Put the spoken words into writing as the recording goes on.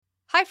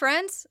Hi,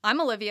 friends. I'm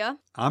Olivia.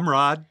 I'm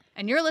Rod.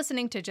 And you're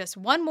listening to Just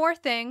One More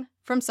Thing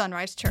from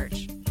Sunrise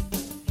Church.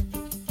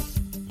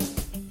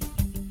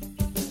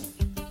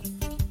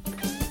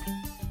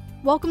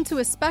 Welcome to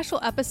a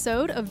special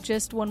episode of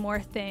Just One More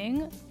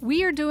Thing.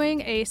 We are doing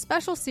a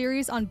special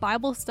series on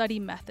Bible study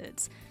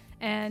methods.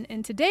 And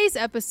in today's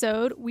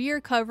episode, we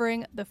are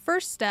covering the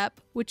first step,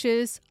 which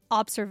is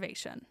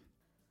observation.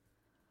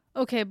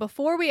 Okay,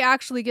 before we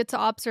actually get to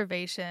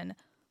observation,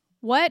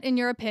 what, in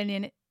your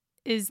opinion,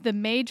 is the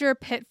major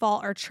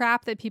pitfall or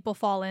trap that people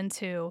fall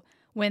into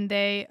when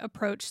they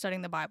approach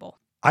studying the Bible?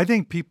 I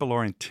think people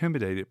are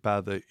intimidated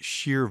by the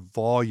sheer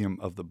volume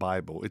of the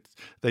Bible.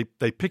 They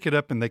pick it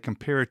up and they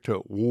compare it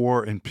to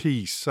War and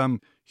Peace,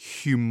 some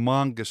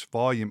humongous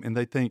volume, and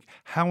they think,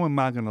 how am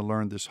I going to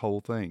learn this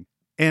whole thing?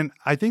 And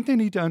I think they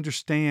need to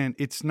understand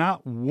it's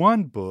not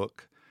one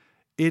book,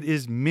 it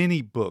is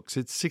many books.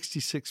 It's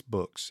 66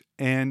 books.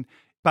 And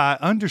by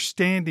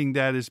understanding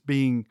that as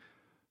being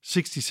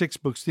 66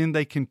 books, then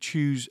they can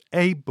choose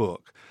a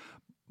book.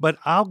 But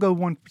I'll go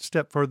one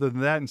step further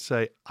than that and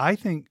say, I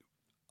think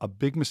a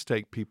big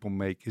mistake people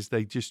make is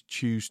they just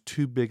choose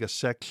too big a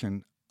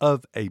section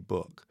of a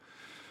book.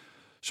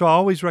 So I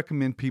always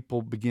recommend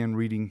people begin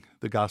reading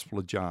the Gospel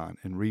of John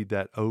and read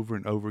that over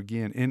and over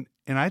again.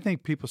 And I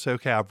think people say,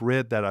 okay, I've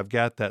read that, I've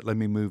got that, let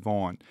me move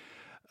on.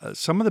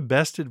 Some of the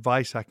best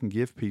advice I can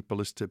give people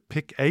is to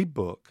pick a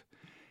book,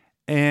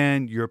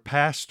 and your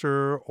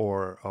pastor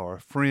or a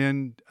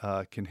friend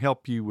can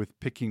help you with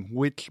picking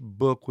which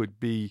book would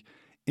be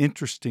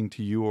interesting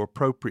to you or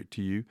appropriate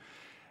to you.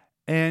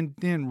 And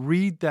then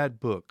read that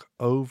book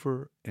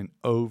over and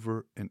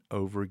over and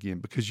over again,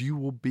 because you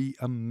will be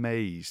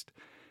amazed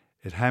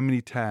at how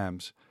many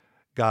times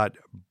God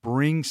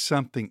brings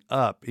something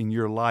up in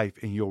your life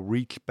and you'll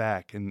reach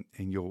back and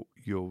you'll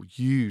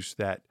use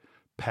that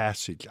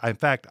passage. In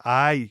fact,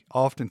 I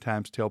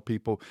oftentimes tell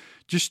people,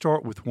 just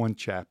start with one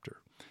chapter.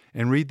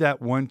 And read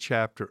that one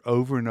chapter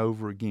over and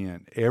over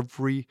again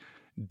every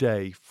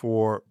day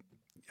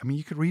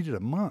you could read it a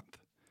month.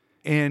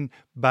 And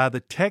by the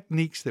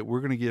techniques that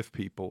we're going to give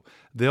people,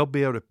 they'll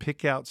be able to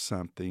pick out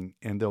something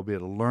and they'll be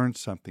able to learn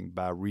something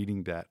by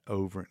reading that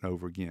over and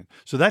over again.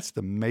 So that's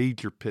the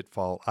major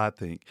pitfall, I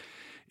think,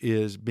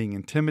 is being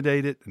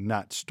intimidated,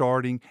 not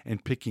starting,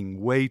 and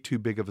picking way too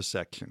big of a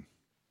section.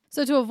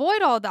 So to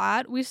avoid all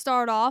that, we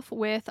start off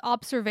with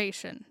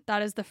observation.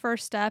 That is the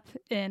first step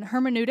in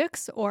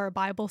hermeneutics or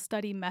Bible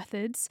study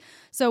methods.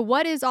 So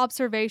what is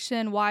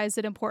observation? Why is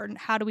it important?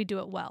 How do we do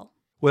it well?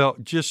 Well,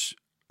 just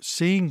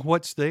seeing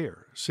what's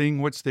there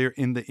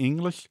in the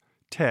English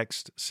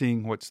text,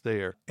 seeing what's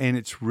there. And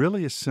it's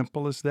really as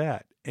simple as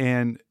that.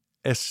 And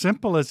as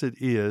simple as it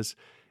is,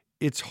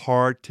 it's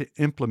hard to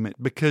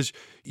implement because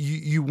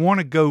you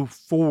want to go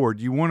forward.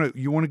 You want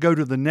to go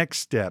to the next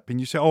step. And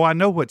you say, oh, I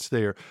know what's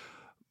there.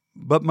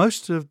 But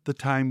most of the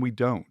time we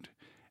don't.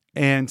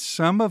 And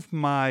some of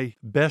my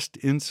best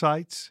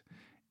insights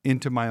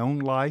into my own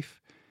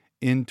life,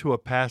 into a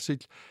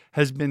passage,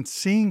 has been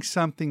seeing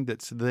something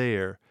that's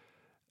there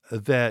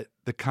that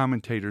the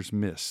commentators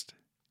missed.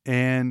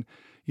 And,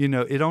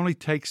 it only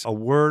takes a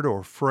word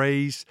or a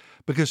phrase,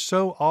 because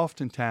so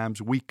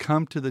oftentimes we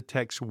come to the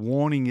text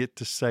wanting it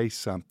to say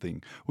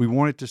something. We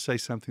want it to say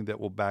something that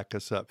will back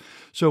us up.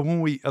 So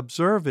when we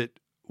observe it,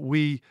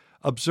 we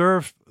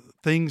observe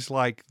things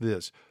like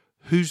this.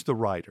 Who's the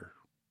writer?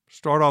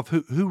 Start off,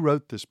 who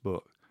wrote this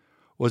book?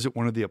 Was it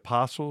one of the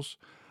apostles?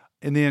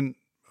 And then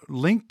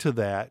linked to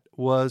that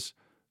was,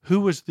 who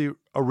was the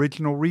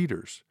original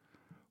readers?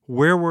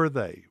 Where were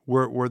they?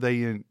 Were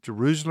they in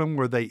Jerusalem?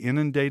 Were they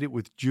inundated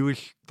with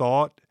Jewish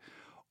thought?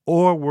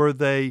 Or were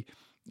they,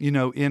 in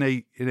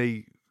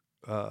a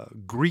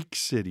Greek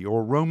city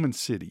or Roman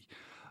city?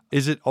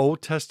 Is it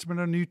Old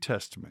Testament or New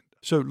Testament?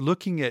 So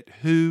looking at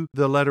who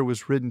the letter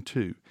was written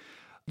to.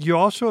 You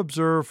also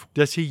observe,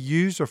 does he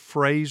use a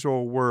phrase or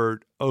a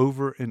word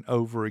over and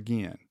over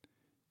again?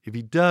 If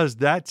he does,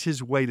 that's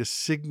his way to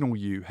signal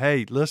you,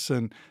 hey,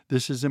 listen,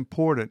 this is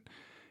important.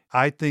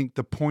 I think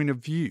the point of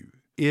view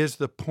is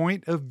the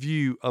point of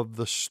view of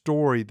the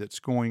story that's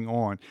going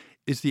on.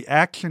 Is the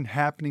action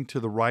happening to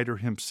the writer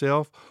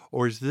himself,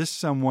 or is this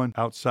someone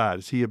outside?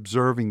 Is he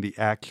observing the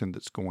action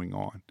that's going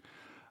on?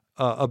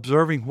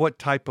 Observing what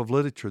type of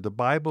literature. The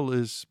Bible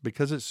is,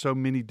 because it's so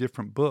many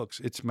different books,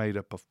 it's made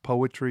up of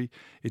poetry,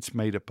 it's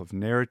made up of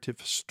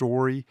narrative,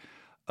 story,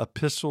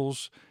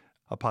 epistles,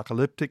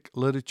 apocalyptic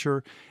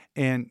literature,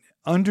 and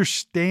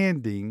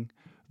understanding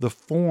the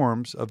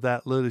forms of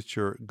that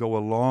literature go a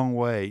long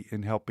way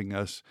in helping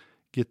us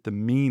get the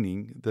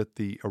meaning that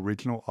the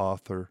original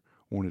author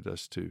wanted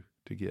us to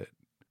get.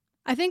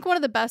 I think one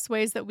of the best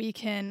ways that we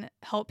can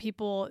help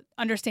people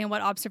understand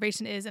what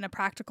observation is in a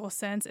practical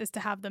sense is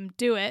to have them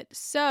do it.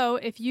 So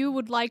if you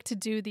would like to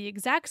do the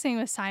exact same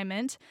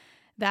assignment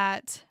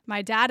that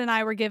my dad and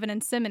I were given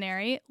in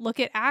seminary, look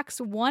at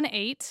Acts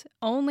 1:8,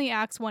 only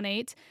Acts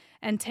 1:8,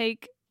 and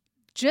take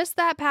just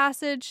that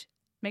passage,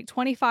 make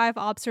 25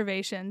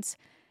 observations,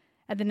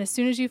 and then as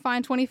soon as you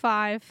find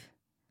 25,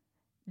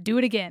 do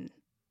it again.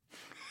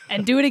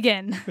 And do it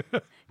again.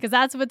 because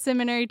that's what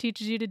seminary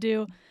teaches you to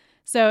do.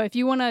 So if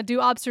you want to do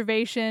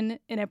observation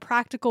in a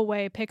practical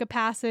way, pick a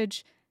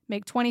passage,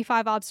 make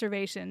 25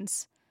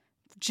 observations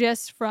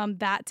just from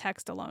that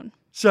text alone.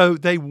 So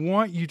they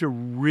want you to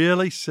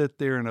really sit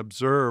there and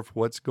observe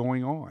what's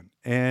going on.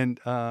 And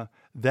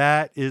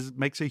that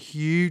makes a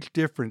huge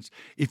difference.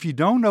 If you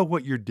don't know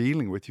what you're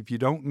dealing with, if you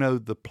don't know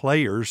the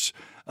players,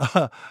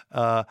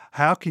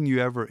 how can you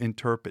ever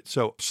interpret?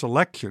 So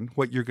selection,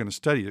 what you're going to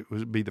study, it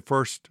would be the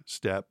first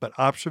step, but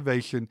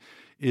observation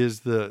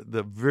is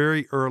the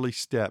very early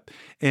step.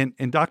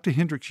 And Dr.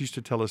 Hendricks used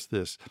to tell us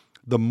this: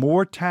 the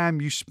more time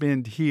you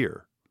spend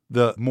here,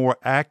 the more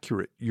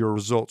accurate your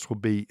results will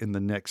be in the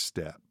next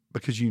step,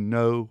 because you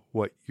know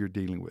what you're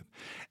dealing with.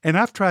 And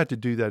I've tried to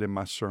do that in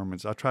my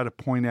sermons. I try to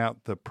point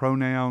out the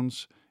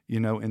pronouns,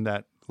 in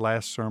that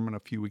last sermon a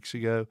few weeks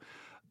ago.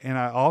 And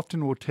I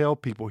often will tell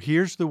people,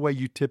 here's the way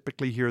you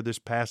typically hear this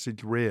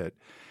passage read.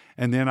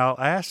 And then I'll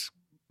ask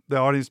the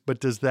audience,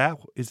 but is that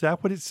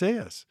what it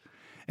says?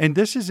 And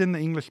this is in the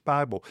English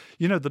Bible.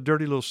 The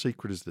dirty little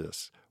secret is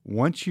this: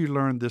 once you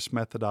learn this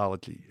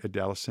methodology at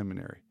Dallas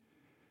Seminary,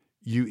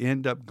 you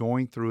end up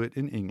going through it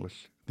in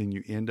English, then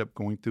you end up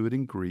going through it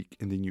in Greek,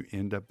 and then you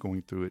end up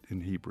going through it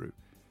in Hebrew.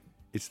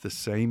 It's the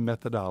same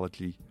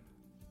methodology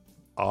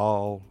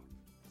all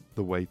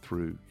the way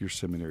through your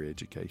seminary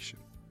education.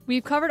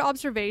 We've covered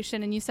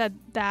observation, and you said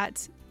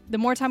that the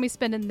more time we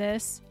spend in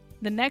this,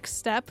 the next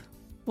step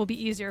will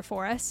be easier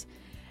for us.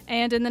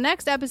 And in the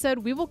next episode,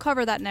 we will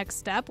cover that next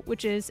step,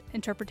 which is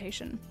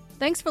interpretation.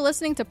 Thanks for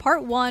listening to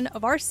part 1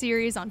 of our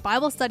series on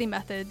Bible study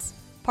methods,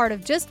 part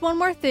of Just One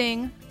More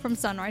Thing from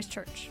Sunrise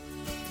Church.